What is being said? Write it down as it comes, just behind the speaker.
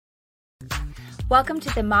Welcome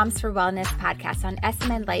to the Moms for Wellness podcast on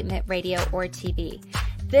SM Enlightenment Radio or TV.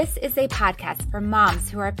 This is a podcast for moms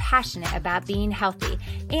who are passionate about being healthy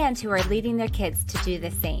and who are leading their kids to do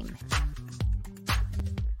the same.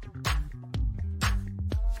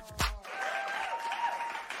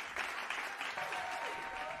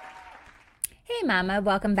 Hey Mama,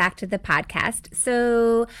 welcome back to the podcast.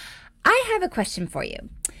 So I have a question for you.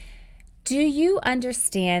 Do you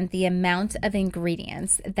understand the amount of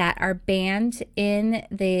ingredients that are banned in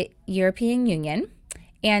the European Union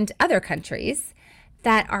and other countries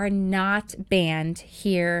that are not banned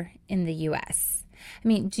here in the US? I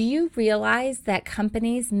mean, do you realize that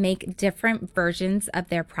companies make different versions of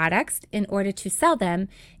their products in order to sell them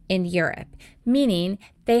in Europe? Meaning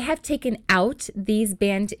they have taken out these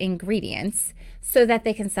banned ingredients so that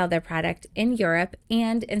they can sell their product in Europe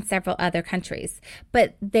and in several other countries.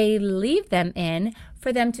 But they leave them in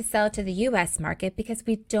for them to sell to the US market because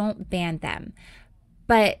we don't ban them.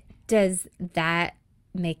 But does that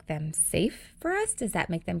make them safe for us? Does that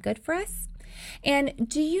make them good for us? And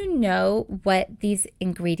do you know what these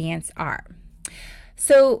ingredients are?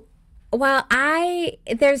 So while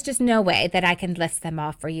there's just no way that I can list them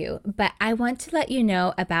all for you, but I want to let you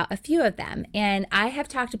know about a few of them. And I have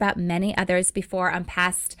talked about many others before on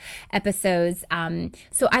past episodes.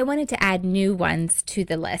 So I wanted to add new ones to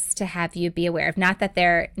the list to have you be aware of. Not that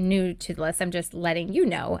they're new to the list. I'm just letting you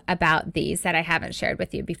know about these that I haven't shared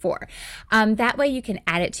with you before. That way you can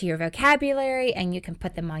add it to your vocabulary and you can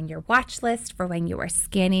put them on your watch list for when you are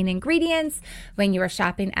scanning ingredients, when you are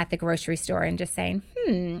shopping at the grocery store and just saying,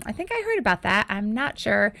 I think I heard about that. I'm not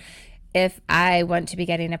sure if I want to be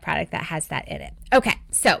getting a product that has that in it. Okay,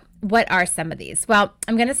 so what are some of these? Well,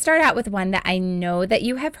 I'm going to start out with one that I know that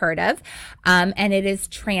you have heard of, and it is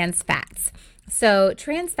trans fats. So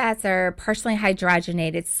trans fats are partially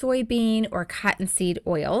hydrogenated soybean or cottonseed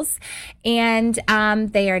oils, and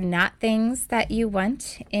they are not things that you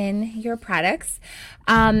want in your products,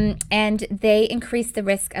 and they increase the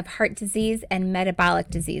risk of heart disease and metabolic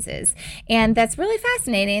diseases. And that's really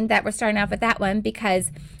fascinating that we're starting off with that one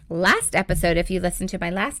because last episode, if you listened to my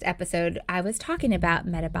last episode, I was talking about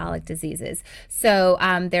metabolic diseases. So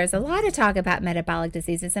there's a lot of talk about metabolic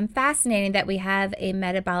diseases, and fascinating that we have a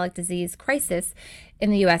metabolic disease crisis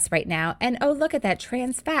in the US right now. And oh, look at that,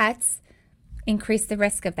 trans fats increase the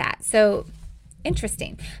risk of that. So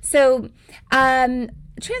interesting. So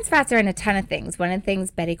trans fats are in a ton of things. One of the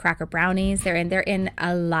things, Betty Crocker brownies, they're in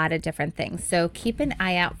a lot of different things. So keep an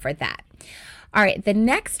eye out for that. All right, the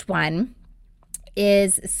next one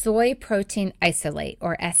is soy protein isolate,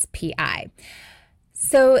 or SPI.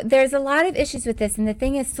 So there's a lot of issues with this, and the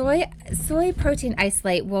thing is soy protein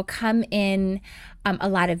isolate will come in a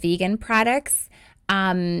lot of vegan products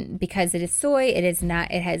because it is soy.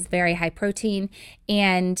 It has very high protein,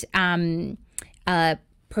 and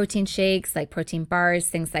protein shakes, like protein bars,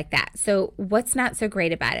 things like that. So what's not so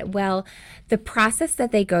great about it? Well, the process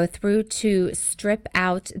that they go through to strip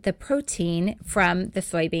out the protein from the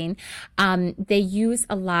soybean, they use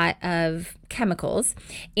a lot of chemicals,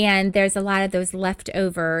 and there's a lot of those left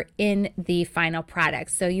over in the final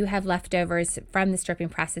product. So you have leftovers from the stripping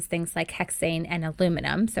process, things like hexane and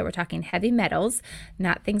aluminum. So we're talking heavy metals,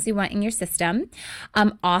 not things you want in your system.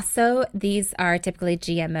 Also, these are typically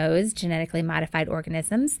GMOs, genetically modified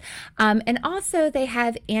organisms. And also they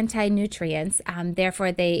have anti-nutrients. Therefore,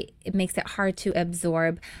 it makes it hard to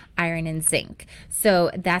absorb iron and zinc.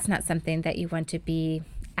 So that's not something that you want to be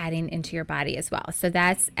adding into your body as well. So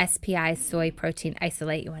that's SPI, soy protein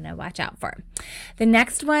isolate, you want to watch out for. The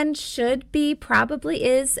next one probably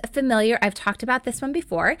is familiar. I've talked about this one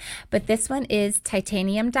before, but this one is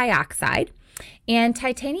titanium dioxide. And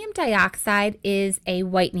titanium dioxide is a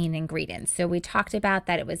whitening ingredient. So we talked about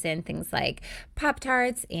that it was in things like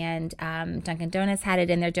Pop-Tarts, and Dunkin' Donuts had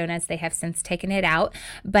it in their donuts. They have since taken it out.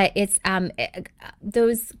 But it's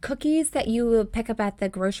those cookies that you will pick up at the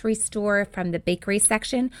grocery store from the bakery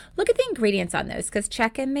section. Look at the ingredients on those, because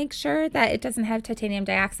check and make sure that it doesn't have titanium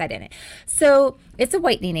dioxide in it. So it's a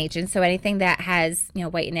whitening agent. So anything that has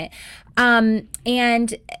white in it.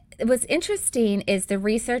 And what's interesting is the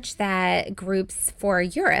research that groups for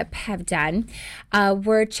Europe have done.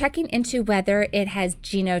 We're checking into whether it has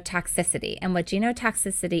genotoxicity. And what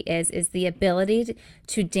genotoxicity is the ability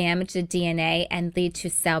to damage the DNA and lead to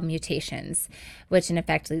cell mutations, which in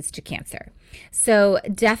effect leads to cancer. So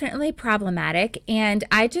definitely problematic. And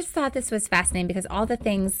I just thought this was fascinating because all the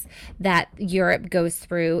things that Europe goes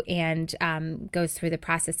through and goes through the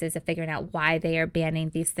processes of figuring out why they are banning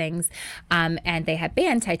these things. And they have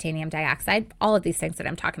banned titanium dioxide, all of these things that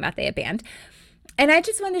I'm talking about, they have banned. And I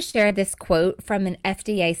just want to share this quote from an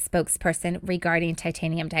FDA spokesperson regarding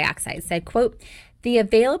titanium dioxide. It said, quote, "The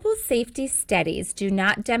available safety studies do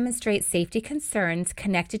not demonstrate safety concerns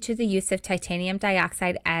connected to the use of titanium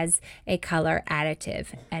dioxide as a color additive,"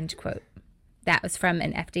 end quote. That was from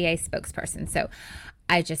an FDA spokesperson. So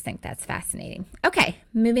I just think that's fascinating. Okay,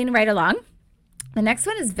 moving right along. The next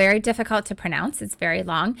one is very difficult to pronounce. It's very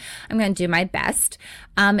long. I'm going to do my best.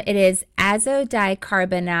 It is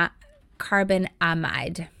azodicarbonamide.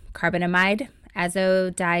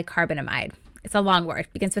 Azodicarbonamide. It's a long word.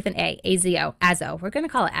 Begins with an A. AZO. Azo. We're going to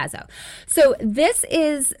call it Azo. So this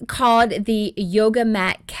is called the yoga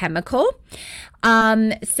mat chemical.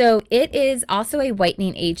 So it is also a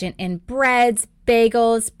whitening agent in breads,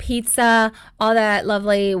 bagels, pizza, all that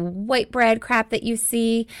lovely white bread crap that you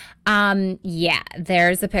see. Yeah,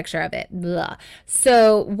 there's a picture of it. Blah.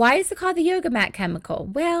 So why is it called the yoga mat chemical?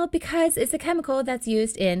 Well, because it's a chemical that's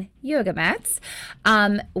used in yoga mats.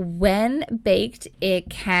 When baked, it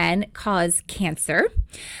can cause cancer.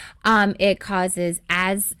 It causes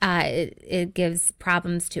it gives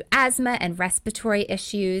problems to asthma and respiratory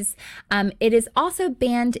issues. It is also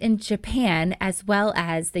banned in Japan as well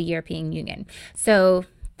as the European Union. So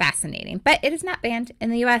fascinating, but it is not banned in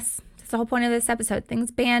the U.S. That's the whole point of this episode. Things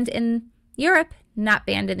banned in Europe, not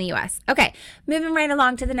banned in the U.S. Okay, moving right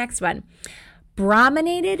along to the next one.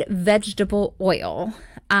 Brominated vegetable oil,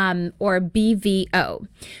 or BVO.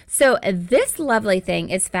 So this lovely thing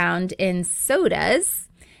is found in sodas.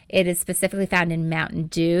 It is specifically found in Mountain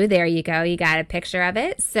Dew. There you go. You got a picture of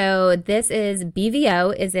it. So this is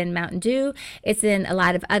BVO is in Mountain Dew. It's in a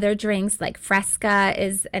lot of other drinks, like Fresca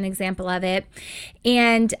is an example of it.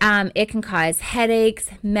 And it can cause headaches,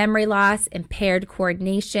 memory loss, impaired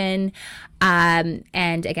coordination, and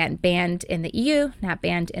again, banned in the EU, not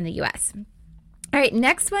banned in the US. All right,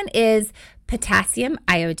 next one is potassium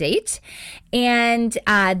iodate, and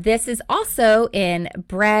this is also in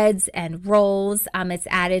breads and rolls. It's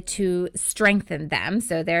added to strengthen them.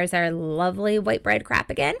 So there's our lovely white bread crap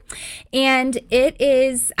again, and it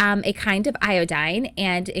is a kind of iodine,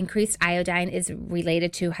 and increased iodine is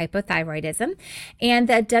related to hypothyroidism, and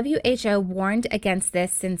the WHO warned against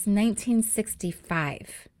this since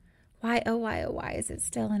 1965. Why, oh why is it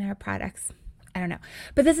still in our products? I don't know.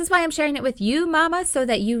 But this is why I'm sharing it with you, mama, so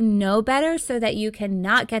that you know better, so that you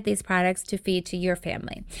cannot get these products to feed to your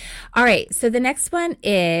family. All right. So the next one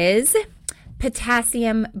is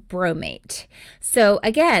potassium bromate. So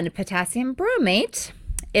again, potassium bromate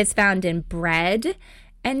is found in bread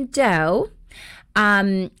and dough,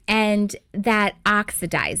 and that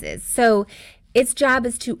oxidizes. So its job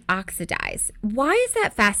is to oxidize. Why is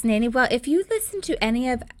that fascinating? Well, if you listen to any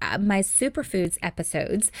of my superfoods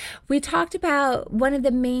episodes, we talked about one of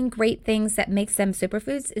the main great things that makes them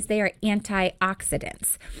superfoods is they are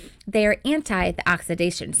antioxidants. They are anti the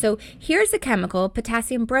oxidation. So here's a chemical,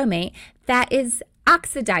 potassium bromate, that is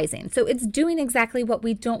oxidizing. So it's doing exactly what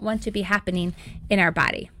we don't want to be happening in our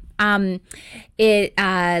body. It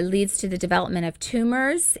leads to the development of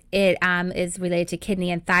tumors. It is related to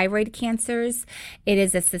kidney and thyroid cancers. It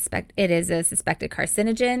is a suspected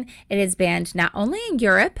carcinogen. It is banned not only in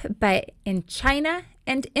Europe, but in China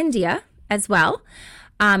and India as well.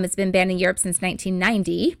 It's been banned in Europe since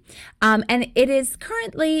 1990. And it is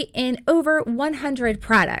currently in over 100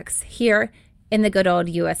 products here in the good old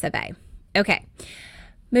US of A. Okay,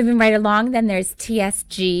 moving right along, then there's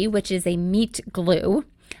TSG, which is a meat glue.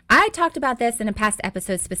 I talked about this in a past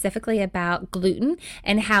episode specifically about gluten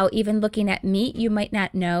and how even looking at meat, you might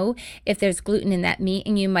not know if there's gluten in that meat,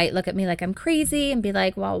 and you might look at me like I'm crazy and be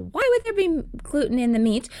like, well, why would there be gluten in the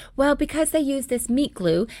meat? Well, because they use this meat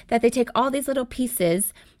glue that they take all these little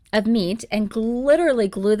pieces of meat and literally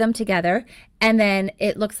glue them together, and then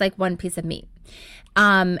it looks like one piece of meat.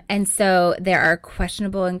 And so there are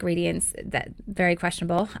questionable ingredients, that very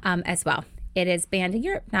questionable as well. It is banned in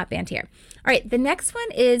Europe, not banned here. All right, the next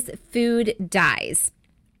one is food dyes.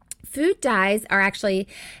 Food dyes are actually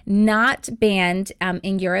not banned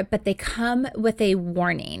in Europe, but they come with a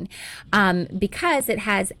warning because it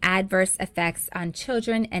has adverse effects on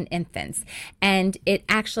children and infants. And it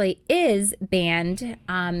actually is banned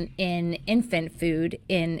in infant food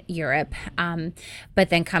in Europe, but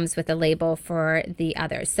then comes with a label for the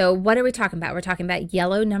others. So what are we talking about? We're talking about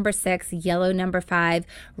yellow number 6, yellow number 5,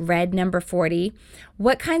 red number 40.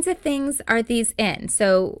 What kinds of things are these in?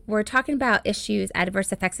 So we're talking about issues,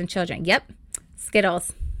 adverse effects in children. Yep,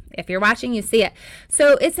 Skittles. If you're watching, you see it.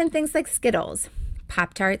 So it's in things like Skittles,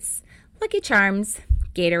 Pop-Tarts, Lucky Charms,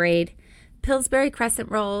 Gatorade, Pillsbury Crescent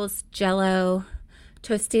Rolls, Jell-O,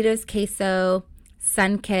 Tostitos Queso,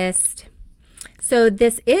 Sunkist. So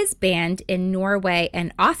this is banned in Norway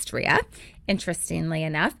and Austria. interestingly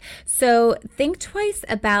enough. So think twice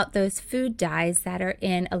about those food dyes that are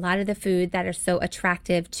in a lot of the food that are so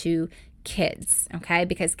attractive to kids, okay?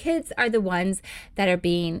 Because kids are the ones that are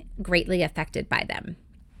being greatly affected by them.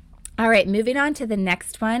 All right, moving on to the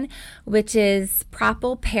next one, which is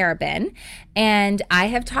propylparaben. And I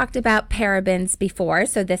have talked about parabens before,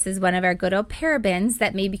 so this is one of our good old parabens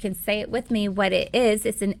that maybe you can say it with me what it is.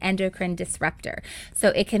 It's an endocrine disruptor. So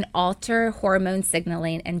it can alter hormone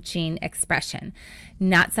signaling and gene expression.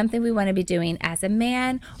 Not something we want to be doing as a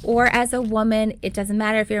man or as a woman. It doesn't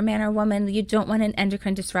matter if you're a man or a woman. You don't want an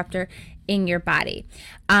endocrine disruptor in your body.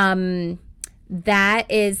 That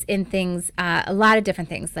is in things, a lot of different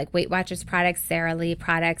things like Weight Watchers products, Sara Lee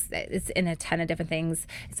products. It's in a ton of different things.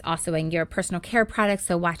 It's also in your personal care products,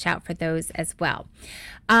 so watch out for those as well.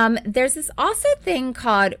 There's this also thing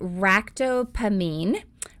called ractopamine.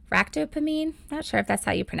 Ractopamine, not sure if that's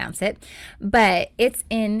how you pronounce it, but it's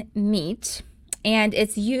in meat. And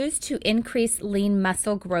it's used to increase lean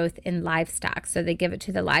muscle growth in livestock. So they give it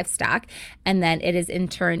to the livestock, and then it is in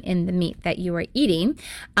turn in the meat that you are eating.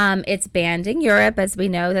 It's banned in Europe, as we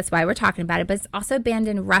know. That's why we're talking about it. But it's also banned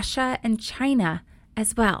in Russia and China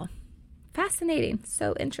as well. Fascinating.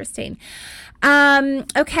 So interesting.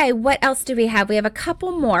 Okay, what else do we have? We have a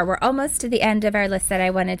couple more. We're almost to the end of our list that I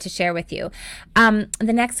wanted to share with you. The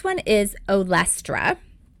next one is Olestra.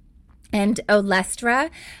 And Olestra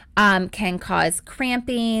can cause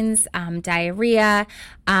crampings, diarrhea.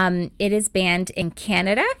 It is banned in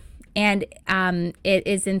Canada, and it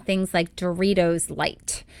is in things like Doritos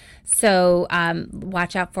Light. So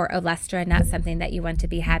watch out for Olestra, not something that you want to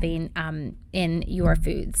be having in your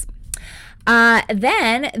foods.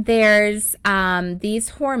 Then there's these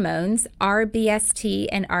hormones, RBST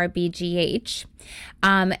and RBGH.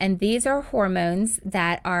 And these are hormones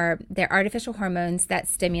they're artificial hormones that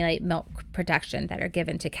stimulate milk production that are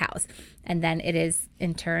given to cows. And then it is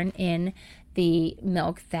in turn in the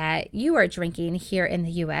milk that you are drinking here in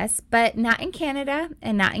the US, but not in Canada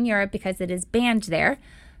and not in Europe because it is banned there,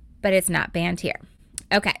 but it's not banned here.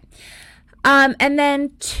 Okay. And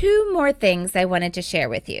then two more things I wanted to share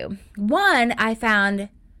with you. One, I found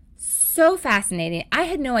so fascinating. I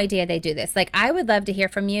had no idea they do this. Like, I would love to hear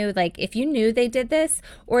from you, like, if you knew they did this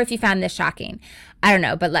or if you found this shocking. I don't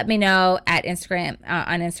know, but let me know at Instagram,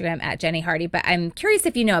 on Instagram at Jenny Hardy. But I'm curious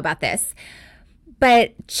if you know about this.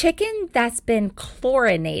 But chicken that's been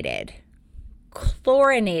chlorinated,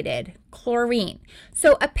 chlorine.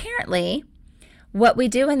 So apparently, what we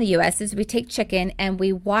do in the U.S. is we take chicken and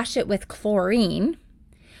we wash it with chlorine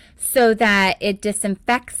so that it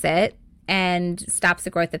disinfects it and stops the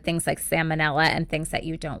growth of things like salmonella and things that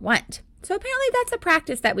you don't want. So apparently that's a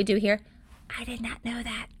practice that we do here. I did not know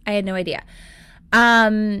that. I had no idea.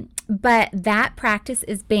 But that practice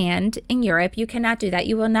is banned in Europe. You cannot do that.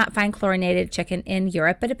 You will not find chlorinated chicken in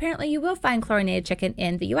Europe, but apparently you will find chlorinated chicken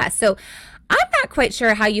in the U.S. So I'm not quite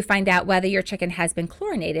sure how you find out whether your chicken has been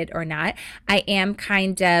chlorinated or not. I am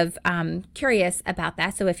kind of curious about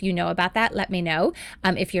that. So if you know about that, let me know.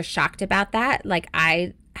 If you're shocked about that, like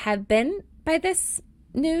I have been by this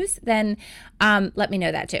news, then let me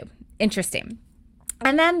know that too. Interesting.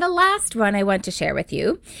 And then the last one I want to share with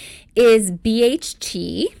you is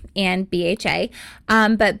BHT and BHA.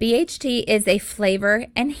 But BHT is a flavor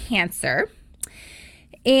enhancer.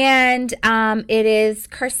 And it is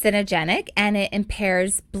carcinogenic and it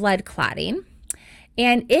impairs blood clotting.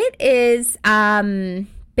 And it is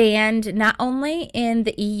banned not only in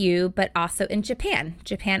the EU, but also in Japan.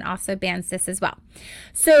 Japan also bans this as well.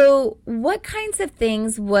 So what kinds of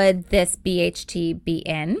things would this BHT be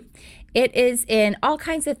in? It is in all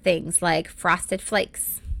kinds of things like Frosted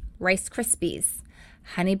Flakes, Rice Krispies,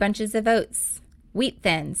 Honey Bunches of Oats, Wheat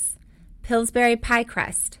Thins, Pillsbury pie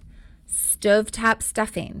crust, stovetop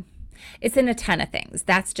stuffing. It's in a ton of things.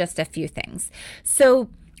 That's just a few things. So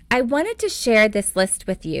I wanted to share this list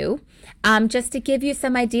with you just to give you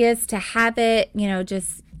some ideas to have it,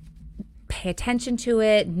 just pay attention to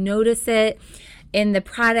it, notice it in the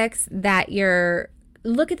products that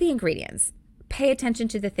look at the ingredients. Pay attention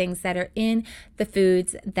to the things that are in the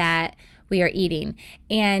foods that we are eating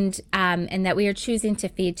and that we are choosing to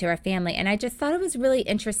feed to our family. And I just thought it was really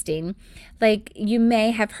interesting. Like, you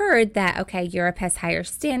may have heard that, okay, Europe has higher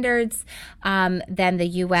standards than the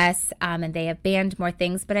US and they have banned more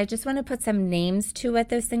things, but I just want to put some names to what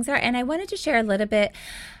those things are. And I wanted to share a little bit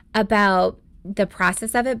about the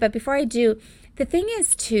process of it. But before I do, the thing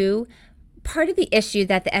is too, part of the issue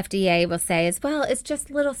that the FDA will say is, well, it's just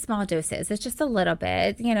little small doses. It's just a little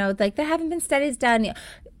bit, like there haven't been studies done.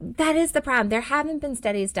 that is the problem. There haven't been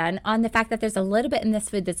studies done on the fact that there's a little bit in this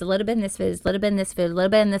food, there's a little bit in this food, there's a little bit in this food, a little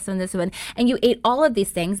bit in this one, and you ate all of these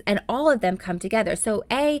things and all of them come together. So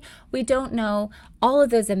A, we don't know all of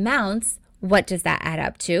those amounts. What does that add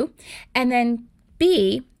up to? And then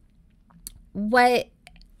B, what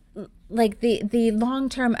like the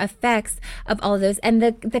long-term effects of all of those and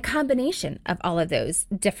the combination of all of those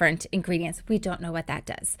different ingredients, we don't know what that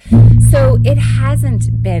does. So it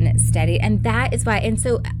hasn't been studied, and that is why. And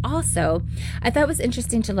so also I thought it was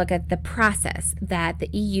interesting to look at the process that the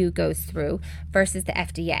EU goes through versus the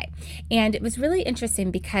FDA. And it was really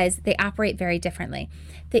interesting because they operate very differently.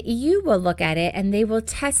 The EU will look at it and they will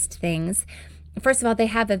test things. First of all, they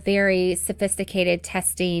have a very sophisticated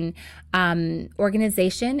testing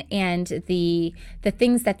organization, and the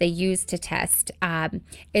things that they use to test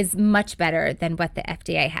is much better than what the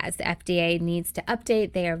FDA has. The FDA needs to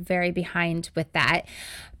update. They are very behind with that.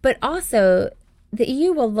 But also, the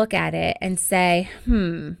EU will look at it and say,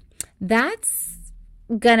 that's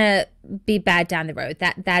gonna be bad down the road.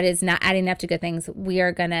 That is not adding up to good things. We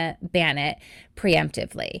are gonna ban it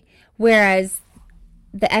preemptively. Whereas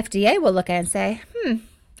the FDA will look at it and say,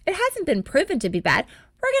 it hasn't been proven to be bad.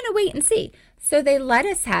 We're going to wait and see. So they let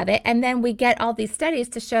us have it, and then we get all these studies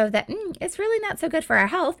to show that it's really not so good for our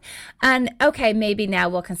health. And okay, maybe now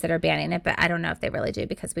we'll consider banning it, but I don't know if they really do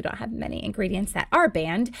because we don't have many ingredients that are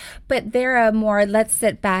banned. But they're a more, let's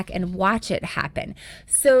sit back and watch it happen.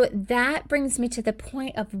 So that brings me to the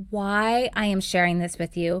point of why I am sharing this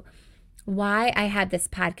with you. Why I have this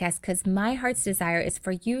podcast, because my heart's desire is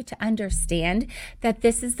for you to understand that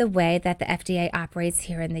this is the way that the FDA operates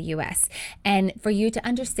here in the US. And for you to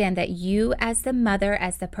understand that you as the mother,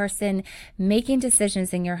 as the person making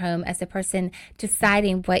decisions in your home, as the person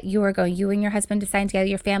deciding what you and your husband deciding together,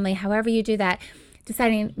 your family, however you do that,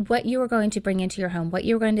 deciding what you are going to bring into your home, what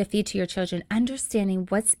you're going to feed to your children, understanding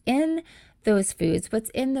what's in those foods, what's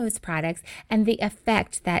in those products, and the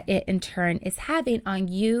effect that it in turn is having on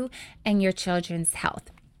you and your children's health.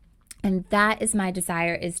 And that is my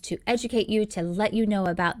desire, is to educate you, to let you know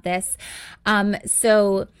about this.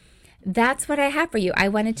 So that's what I have for you. I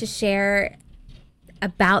wanted to share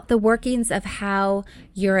about the workings of how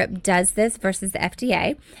Europe does this versus the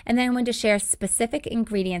FDA. And then I wanted to share specific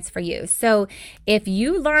ingredients for you. So if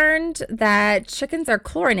you learned that chickens are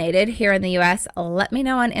chlorinated here in the US, let me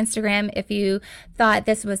know on Instagram. If you thought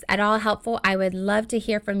this was at all helpful, I would love to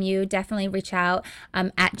hear from you. Definitely reach out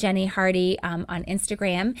at Jenny Hardy on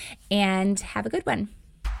Instagram, and have a good one.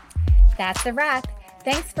 That's a wrap.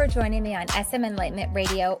 Thanks for joining me on SM Enlightenment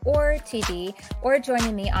Radio or TV, or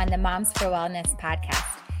joining me on the Moms for Wellness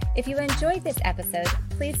podcast. If you enjoyed this episode,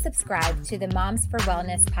 please subscribe to the Moms for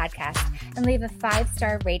Wellness podcast and leave a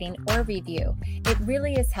 5-star rating or review. It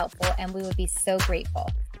really is helpful, and we would be so grateful.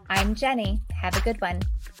 I'm Jenny. Have a good one.